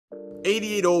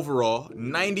88 overall,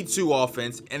 92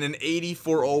 offense, and an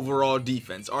 84 overall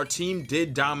defense. Our team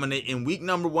did dominate in week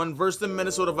number 1 versus the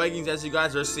Minnesota Vikings, as you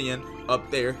guys are seeing up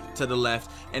there to the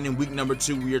left. And in week number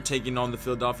 2, we are taking on the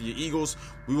Philadelphia Eagles.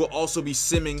 We will also be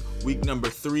simming week number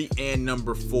 3 and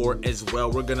number 4 as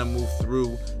well. We're going to move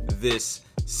through this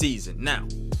season. Now,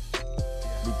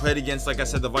 we played against, like I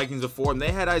said, the Vikings before, and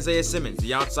they had Isaiah Simmons,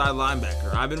 the outside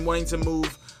linebacker. I've been wanting to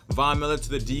move Von Miller to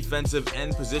the defensive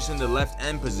end position, the left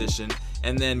end position,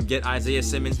 and then get Isaiah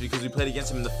Simmons because we played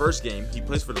against him in the first game. He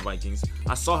plays for the Vikings.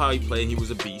 I saw how he played. He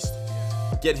was a beast.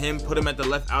 Get him, put him at the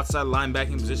left outside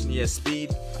linebacking position. He has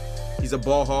speed. He's a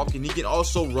ball hawk, and he can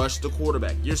also rush the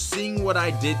quarterback. You're seeing what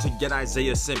I did to get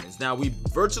Isaiah Simmons. Now, we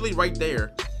virtually right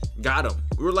there got him.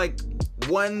 We were like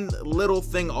one little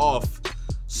thing off,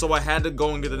 so I had to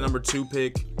go and get the number 2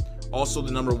 pick, also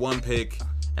the number 1 pick,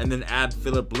 and then add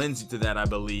Philip Lindsay to that, I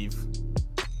believe.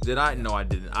 Did I? No, I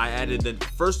didn't. I added the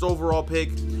first overall pick,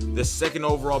 the second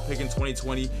overall pick in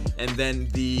 2020, and then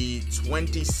the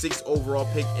 26th overall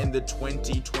pick in the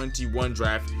 2021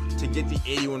 draft to get the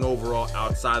 81 overall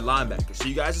outside linebacker. So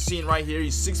you guys are seeing right here,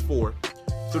 he's 6'4",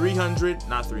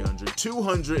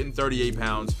 238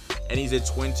 pounds, and he's a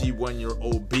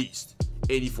 21-year-old beast.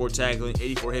 84 tackling,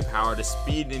 84 hit power. The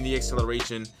speed and the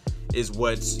acceleration is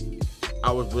what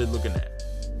I was really looking at.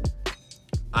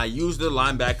 I used the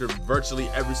linebacker virtually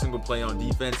every single play on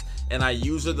defense, and I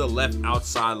used the left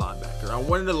outside linebacker. I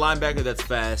wanted a linebacker that's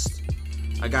fast,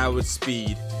 a guy with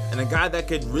speed, and a guy that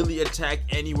could really attack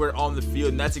anywhere on the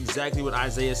field, and that's exactly what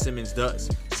Isaiah Simmons does.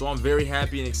 So I'm very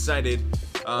happy and excited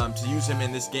to use him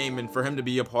in this game and for him to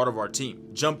be a part of our team.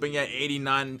 Jumping at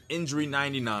 89, injury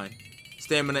 99,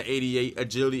 stamina 88,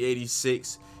 agility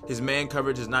 86. His man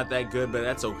coverage is not that good, but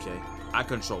that's okay. I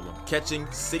control him. Catching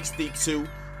 62.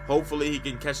 Hopefully he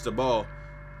can catch the ball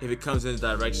if it comes in his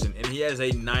direction. And he has a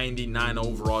 99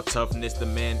 overall toughness. The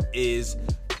man is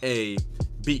a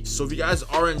beast. So if you guys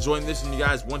are enjoying this and you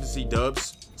guys want to see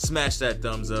dubs, smash that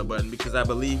thumbs up button, because I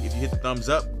believe if you hit the thumbs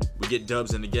up, we get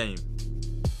dubs in the game.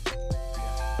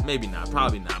 Maybe not,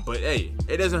 probably not, but hey,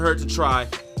 it doesn't hurt to try.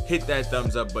 Hit that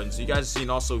thumbs up button. So you guys are seeing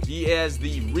also he has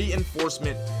the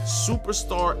reinforcement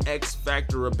superstar X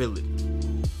Factor ability.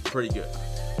 Pretty good.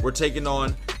 We're taking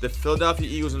on the Philadelphia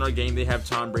Eagles in our game. They have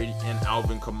Tom Brady and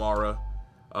Alvin Kamara,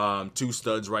 2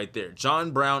 studs right there.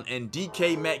 John Brown and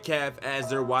DK Metcalf as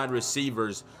their wide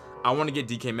receivers. I want to get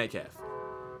DK Metcalf.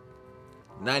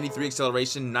 93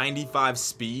 acceleration, 95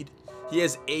 speed. He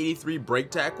has 83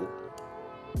 break tackle,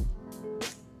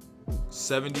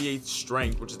 78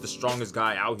 strength, which is the strongest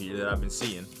guy out here that I've been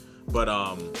seeing.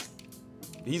 But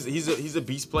he's a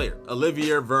beast player.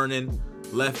 Olivier Vernon,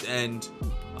 left end.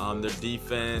 Their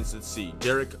defense, let's see,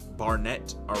 Derek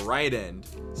Barnett, a right end,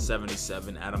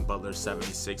 77, Adam Butler,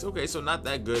 76. Okay, so not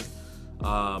that good.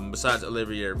 Besides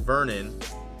Olivier Vernon.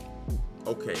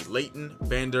 Okay, Leighton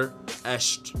Vander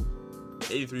Esch,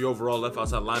 83 overall, left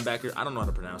outside linebacker. I don't know how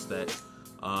to pronounce that.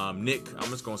 Nick, I'm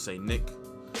just gonna say Nick,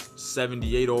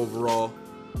 78 overall.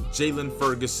 Jalen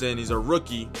Ferguson, he's a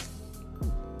rookie,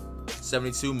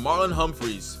 72. Marlon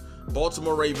Humphreys,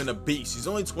 Baltimore Raven, a beast. He's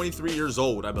only 23 years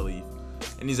old, I believe.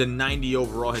 And he's a 90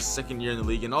 overall, his second year in the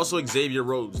league. And also Xavier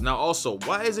Rhodes. Now also,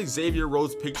 why does Xavier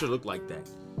Rhodes' picture look like that?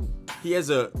 He has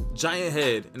a giant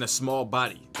head and a small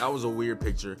body. That was a weird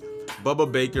picture.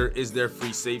 Bubba Baker is their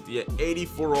free safety at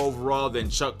 84 overall.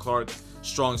 Then Chuck Clark,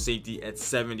 strong safety at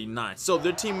 79. So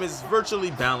their team is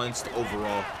virtually balanced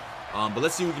overall. But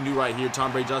let's see what we can do right here.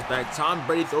 Tom Brady drops back. Tom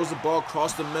Brady throws the ball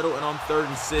across the middle, and on 3rd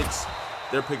and 6.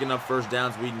 They're picking up first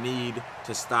downs. We need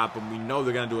to stop them. We know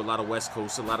they're going to do a lot of West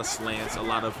Coast, a lot of slants, a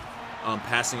lot of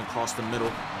passing across the middle.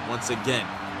 Once again,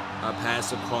 a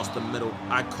pass across the middle.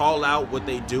 I call out what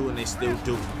they do, and they still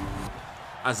do.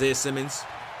 Isaiah Simmons,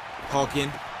 Hawkin,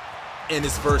 in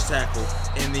his first tackle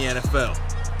in the NFL.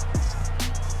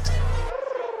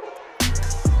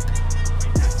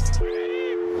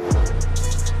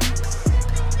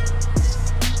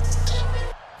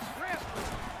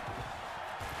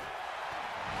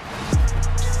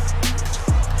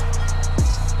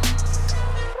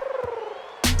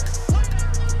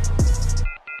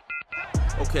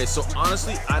 Okay, so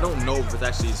honestly, I don't know if it's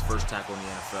actually his first tackle in the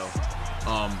NFL.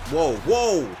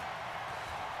 Whoa.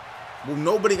 Well,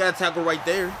 nobody got a tackle right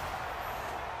there.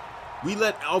 We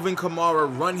let Alvin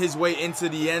Kamara run his way into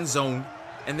the end zone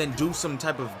and then do some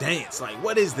type of dance. Like,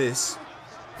 what is this?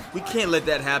 We can't let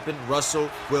that happen. Russell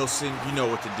Wilson, you know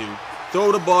what to do.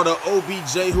 Throw the ball to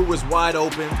OBJ, who was wide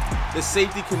open. The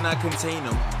safety could not contain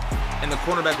him, and the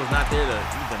cornerback was not there to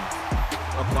even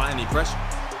apply any pressure.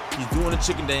 He's doing a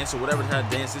chicken dance or whatever kind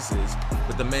of dance this is.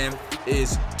 But the man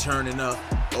is turning up.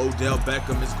 Odell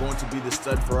Beckham is going to be the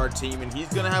stud for our team, and he's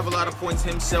going to have a lot of points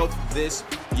himself this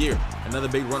year. Another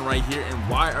big run right here, and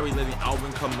why are we letting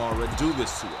Alvin Kamara do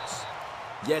this to us?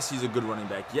 Yes, he's a good running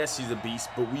back. Yes, he's a beast,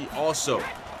 but we also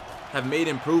have made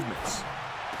improvements.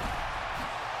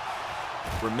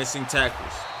 We're missing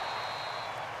tackles.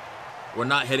 We're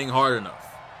not hitting hard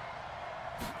enough.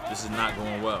 This is not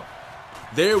going well.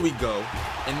 There we go.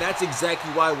 And that's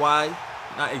exactly why.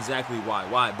 Not exactly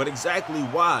why, but exactly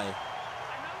why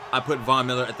I put Von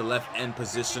Miller at the left end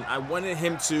position. I wanted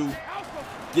him to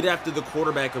get after the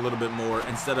quarterback a little bit more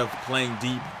instead of playing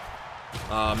deep.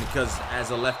 Because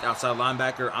as a left outside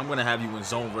linebacker, I'm going to have you in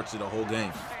zone virtually the whole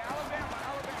game.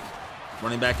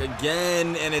 Running back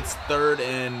again, and it's 3rd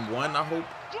and 1, I hope.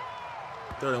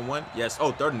 3rd and 1? Yes.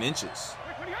 Oh, 3rd and inches.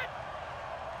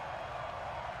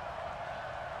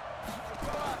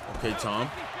 Okay, Tom.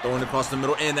 Throwing across the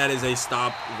middle, and that is a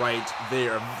stop right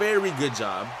there. Very good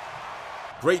job.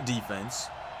 Great defense.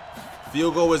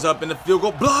 Field goal is up, and the field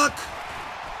goal block.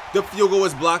 The field goal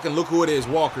is blocked, and look who it is,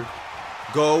 Walker.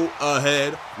 Go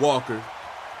ahead, Walker.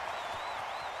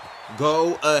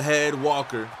 Go ahead,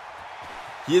 Walker.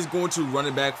 He is going to run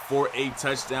it back for a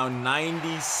touchdown,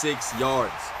 96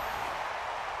 yards.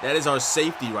 That is our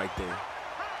safety right there.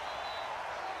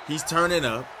 He's turning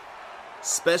up.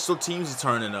 Special teams is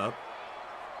turning up.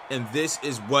 And this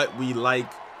is what we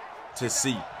like to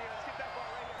see.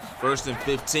 1st and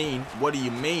 15. What do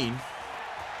you mean?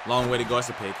 Long way to go. That's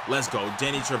a pick. Let's go.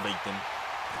 Danny Trevathan.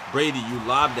 Brady, you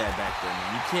lob that back there,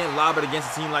 man. You can't lob it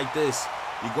against a team like this.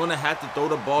 You're going to have to throw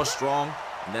the ball strong.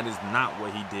 And that is not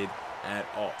what he did at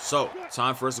all. So,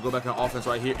 time for us to go back on offense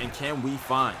right here. And can we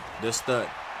find the stud?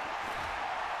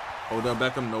 Odell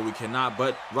Beckham, no, we cannot.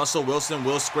 But Russell Wilson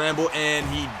will scramble, and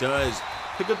he does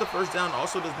pick up the first down.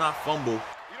 Also does not fumble.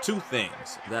 2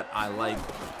 things that I like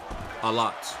a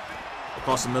lot.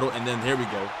 Across the middle, and then here we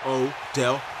go.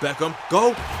 Odell Beckham,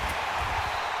 go!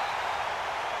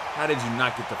 How did you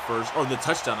not get the first, or the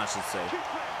touchdown, I should say.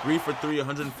 3 for 3,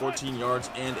 114 yards,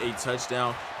 and a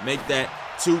touchdown. Make that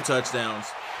 2 touchdowns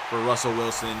for Russell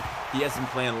Wilson. He has been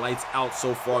playing lights out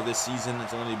so far this season.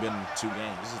 It's only been 2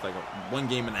 games. This is like 1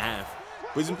 game and a half.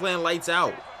 But he's been playing lights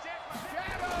out.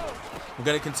 We're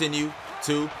going to continue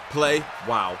to play.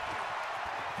 Wow.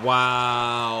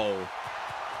 Wow.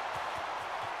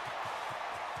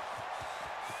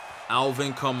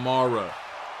 Alvin Kamara.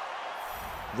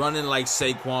 Running like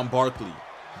Saquon Barkley.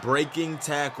 Breaking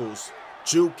tackles.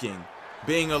 Juking.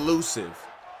 Being elusive.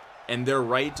 And they're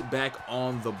right back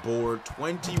on the board.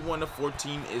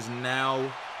 21-14 is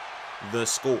now the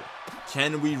score.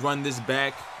 Can we run this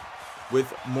back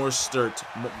with Moistert?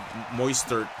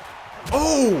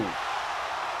 Oh!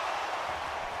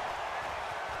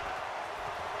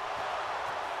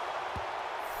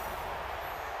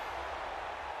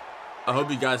 I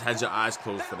hope you guys had your eyes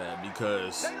closed for that,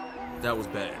 because that was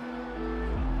bad.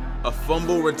 A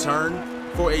fumble return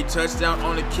for a touchdown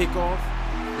on a kickoff.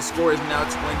 The score is now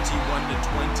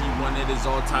 21-21. It is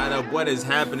all tied up. What is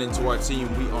happening to our team?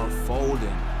 We are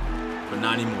folding, but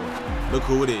not anymore. Look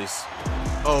who it is.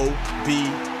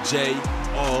 OBJ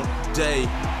all day.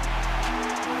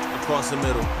 Across the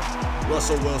middle.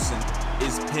 Russell Wilson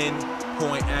is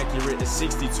pinpoint accurate. A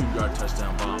 62-yard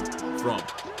touchdown bomb from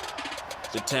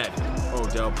the tatted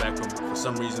Odell Beckham. For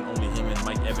some reason, only him and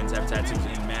Mike Evans have tattoos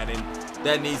in Madden.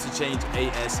 That needs to change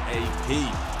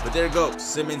ASAP. But there it goes.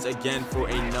 Simmons again for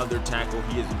another tackle.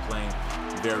 He has been playing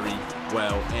very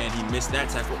well. And he missed that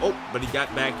tackle. Oh, but he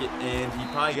got back it, and he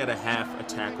probably got a half a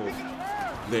tackle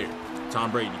there.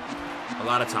 Tom Brady. A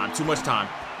lot of time. Too much time.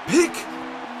 Pick!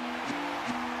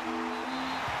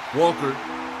 Walker.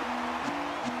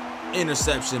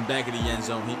 Interception back of the end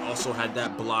zone. He also had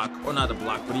that block. Or not the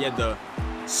block, but he had the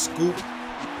scoop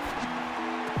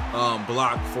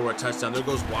block for a touchdown. There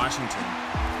goes Washington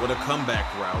with a comeback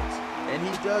route. And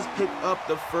he does pick up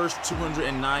the first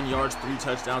 209 yards, 3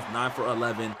 touchdowns, 9 for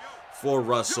 11 for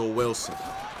Russell Wilson.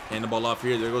 Hand the ball off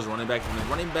here. There goes running back. And the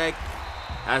running back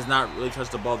has not really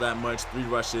touched the ball that much. 3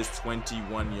 rushes,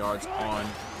 21 yards on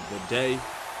the day.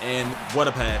 And what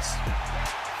a pass.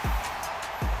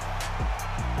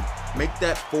 Make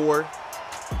that 4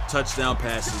 touchdown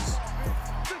passes.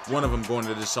 One of them going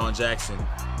to Deshaun Jackson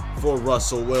for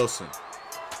Russell Wilson.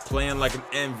 Playing like an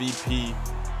MVP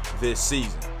this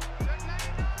season.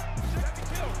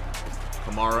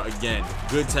 Kamara again.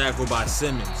 Good tackle by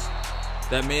Simmons.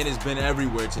 That man has been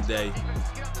everywhere today,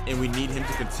 and we need him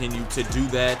to continue to do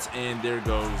that. And there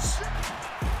goes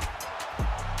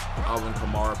Alvin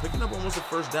Kamara picking up almost a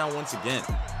first down once again.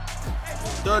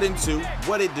 3rd and 2.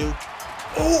 What it do?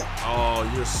 Oh,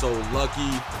 you're so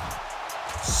lucky.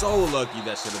 So lucky.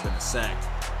 That should have been a sack.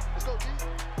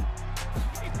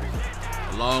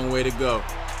 A long way to go.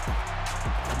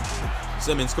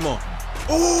 Simmons, come on.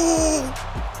 Oh!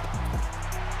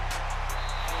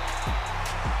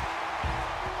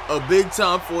 A big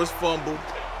time forced fumble.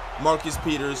 Marcus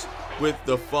Peters with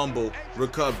the fumble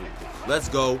recovery. Let's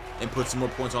go and put some more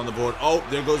points on the board. Oh,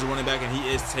 there goes the running back, and he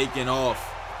is taking off.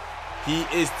 He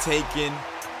is taking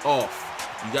off.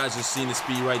 You guys are seeing the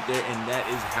speed right there, and that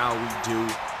is how we do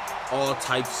all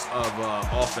types of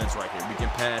offense right here. We can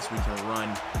pass, we can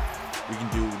run, we can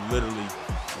do literally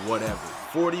whatever.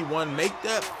 41, make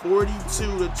that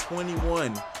 42 to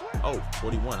 21. Oh,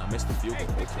 41, I missed the field goal.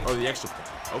 Oh, the extra point.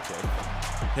 Okay.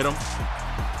 Hit him.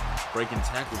 Breaking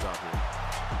tackles out here.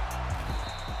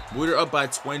 We're up by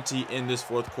 20 in this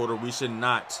fourth quarter. We should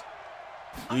not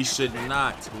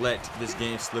let this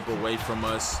game slip away from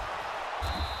us.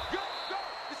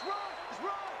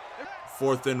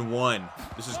 4th and 1.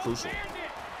 This is crucial.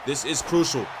 This is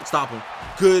crucial. Stop him.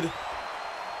 Good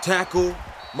tackle.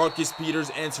 Marcus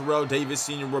Peters and Terrell Davis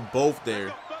Sr. were both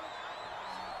there.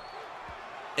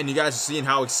 And you guys are seeing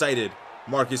how excited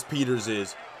Marcus Peters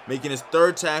is. Making his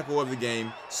 3rd tackle of the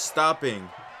game. Stopping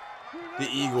the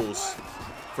Eagles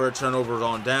for a turnover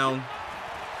on down.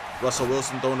 Russell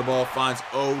Wilson throwing the ball. Finds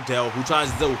Odell, who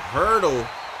tries to hurdle.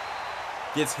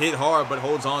 Gets hit hard, but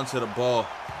holds on to the ball.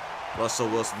 Russell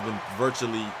Wilson's been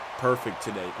virtually perfect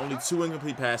today. Only 2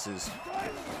 incomplete passes.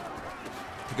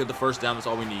 Pick up the first down. That's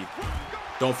all we need.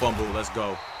 Don't fumble. Let's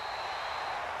go.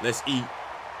 Let's eat.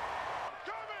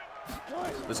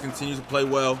 Let's continue to play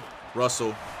well.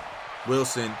 Russell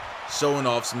Wilson showing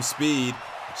off some speed.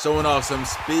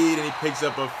 And he picks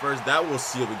up a first. That will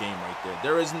seal the game right there.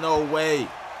 There is no way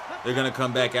they're going to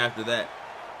come back after that.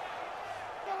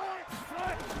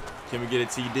 Can we get a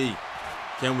TD?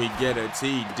 Can we get a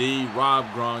TD?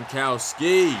 Rob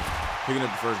Gronkowski picking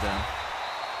up the first down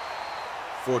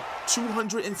for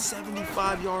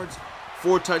 275 yards,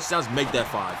 4 touchdowns. Make that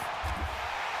 5.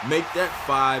 Make that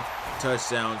 5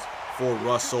 touchdowns for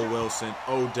Russell Wilson.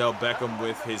 Odell Beckham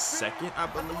with his 2nd, I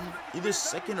believe. Either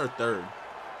 2nd or 3rd.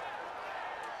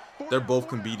 They're both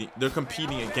competing. They're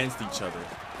competing against each other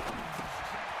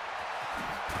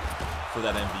for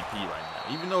that MVP right now.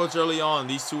 Even though it's early on,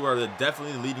 these two are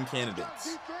definitely the leading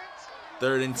candidates.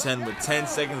 3rd and 10 with 10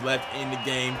 seconds left in the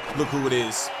game. Look who it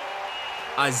is.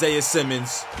 Isaiah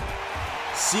Simmons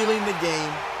sealing the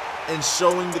game and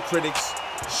showing the critics,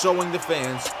 showing the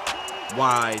fans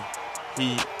why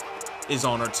he is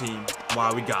on our team,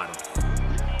 why we got him.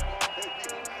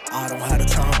 I don't have the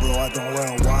time, bro. I don't wear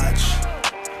a watch.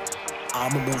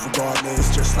 I'ma move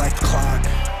regardless, just like the clock.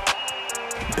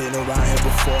 Been around here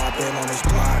before, I've been on this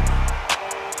block.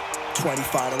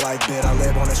 25 to life, bit, I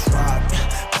live on this rock.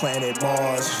 Planet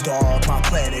Mars, dog, my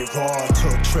planet raw.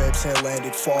 Took trips and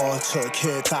landed far. Took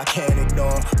hits I can't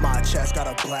ignore. My chest got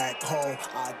a black hole.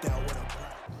 I dealt with a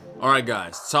black. Alright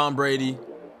guys, Tom Brady,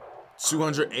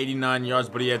 289 yards,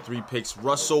 but he had 3 picks.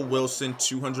 Russell Wilson,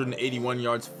 281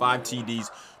 yards, 5 TDs,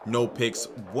 no picks,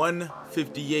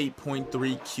 158.3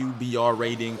 QBR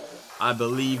rating. I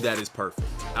believe that is perfect.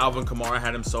 Alvin Kamara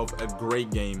had himself a great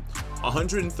game.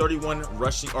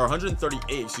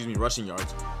 138 rushing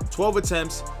yards, 12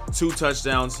 attempts, 2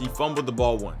 touchdowns. He fumbled the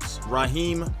ball once.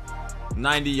 Raheem,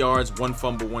 90 yards, 1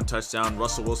 fumble, 1 touchdown.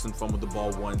 Russell Wilson fumbled the ball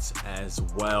once as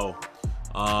well.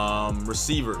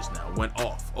 Receivers now went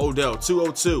off. Odell,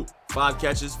 202, 5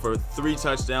 catches for 3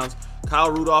 touchdowns.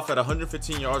 Kyle Rudolph had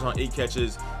 115 yards on 8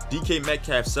 catches. DK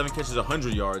Metcalf, 7 catches,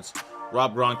 100 yards.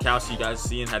 Rob Gronkowski, you guys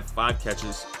seeing, had 5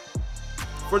 catches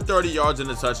for 30 yards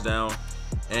and a touchdown.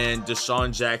 And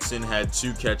Deshaun Jackson had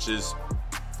 2 catches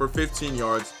for 15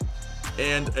 yards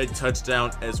and a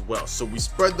touchdown as well. So we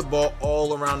spread the ball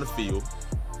all around the field.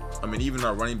 I mean, even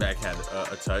our running back had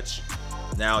a touch.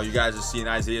 Now you guys are seeing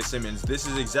Isaiah Simmons. This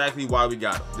is exactly why we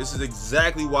got him. This is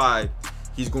exactly why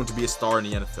he's going to be a star in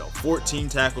the NFL. 14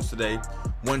 tackles today,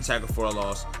 1 tackle for a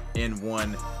loss, and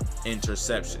 1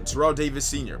 interception. Terrell Davis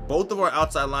Sr. Both of our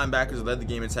outside linebackers led the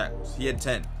game in tackles. He had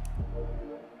 10.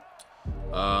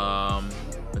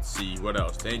 Let's see, what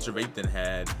else? Danny Trevathan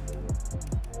had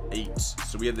 8.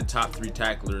 So we have the top 3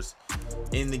 tacklers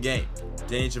in the game.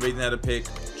 Danny Trevathan had a pick.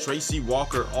 Tracy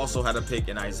Walker also had a pick,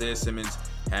 and Isaiah Simmons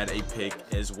had a pick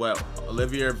as well.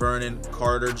 Olivier Vernon,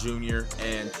 Carter Jr.,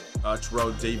 and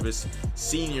Terrell Davis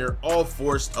Sr. all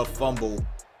forced a fumble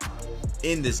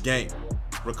in this game,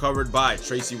 recovered by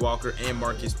Tracy Walker and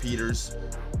Marcus Peters.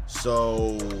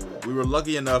 So we were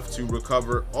lucky enough to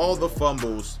recover all the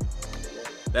fumbles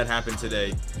that happened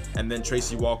today. And then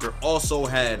Tracy Walker also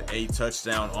had a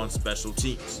touchdown on special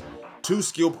teams. 2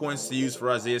 skill points to use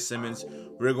for Isaiah Simmons.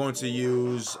 We're going to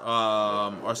use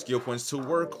our skill points to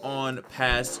work on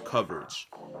pass coverage.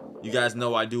 You guys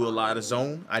know I do a lot of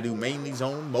zone. I do mainly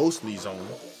zone, mostly zone.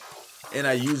 And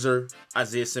I use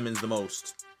Isaiah Simmons the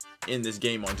most in this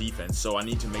game on defense. So I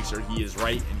need to make sure he is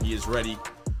right and he is ready.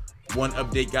 One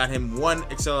update got him 1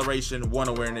 acceleration, 1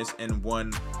 awareness, and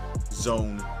 1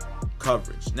 zone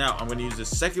coverage. Now I'm going to use the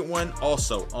second one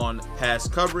also on pass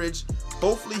coverage.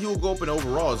 Hopefully he will go up in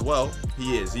overall as well.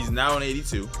 He is. He's now an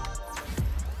 82.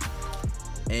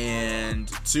 And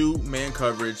 2 man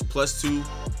coverage, +2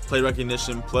 play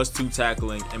recognition, +2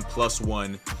 tackling, and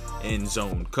 +1 in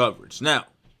zone coverage. Now,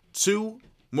 2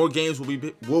 more games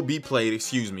will be played,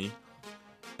 excuse me,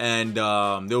 and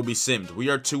they'll be simmed. We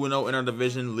are 2-0 in our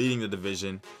division, leading the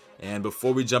division. And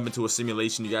before we jump into a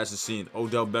simulation, you guys are seeing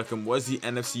Odell Beckham was the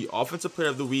NFC Offensive Player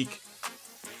of the Week.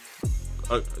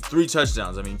 3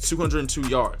 touchdowns. I mean, 202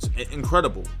 yards.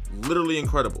 Incredible. Literally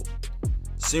incredible.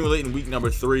 Simulating week number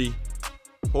 3.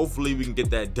 Hopefully we can get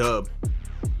that dub,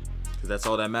 because that's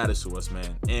all that matters to us,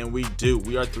 man. And we do.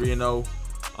 We are 3-0.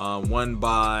 Won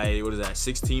by, what is that,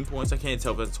 16 points? I can't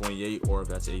tell if that's 28 or if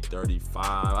that's 835.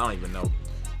 I don't even know.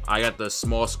 I got the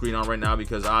small screen on right now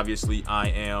because obviously I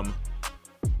am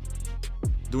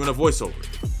doing a voiceover.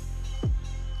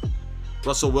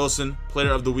 Russell Wilson,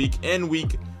 Player of the Week in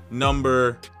week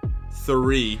number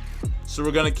 3. So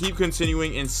we're going to keep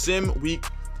continuing in sim week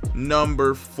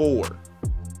number 4.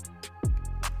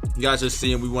 You guys are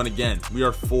seeing we won again. We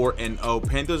are 4-0.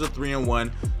 Panthers are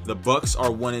 3-1. The Bucks are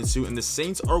 1-2, and the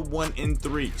Saints are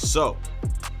 1-3. So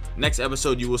next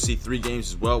episode you will see 3 games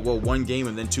as well. Well, 1 game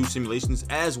and then 2 simulations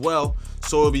as well.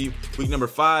 So it'll be week number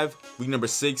 5, week number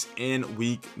 6, and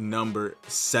week number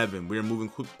 7. We are moving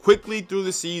quickly through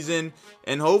the season,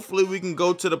 and hopefully we can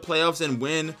go to the playoffs and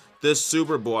win the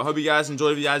Super Bowl. I hope you guys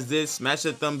enjoyed. If you guys did, smash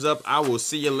that thumbs up. I will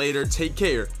see you later. Take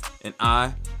care, and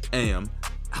I am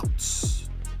out.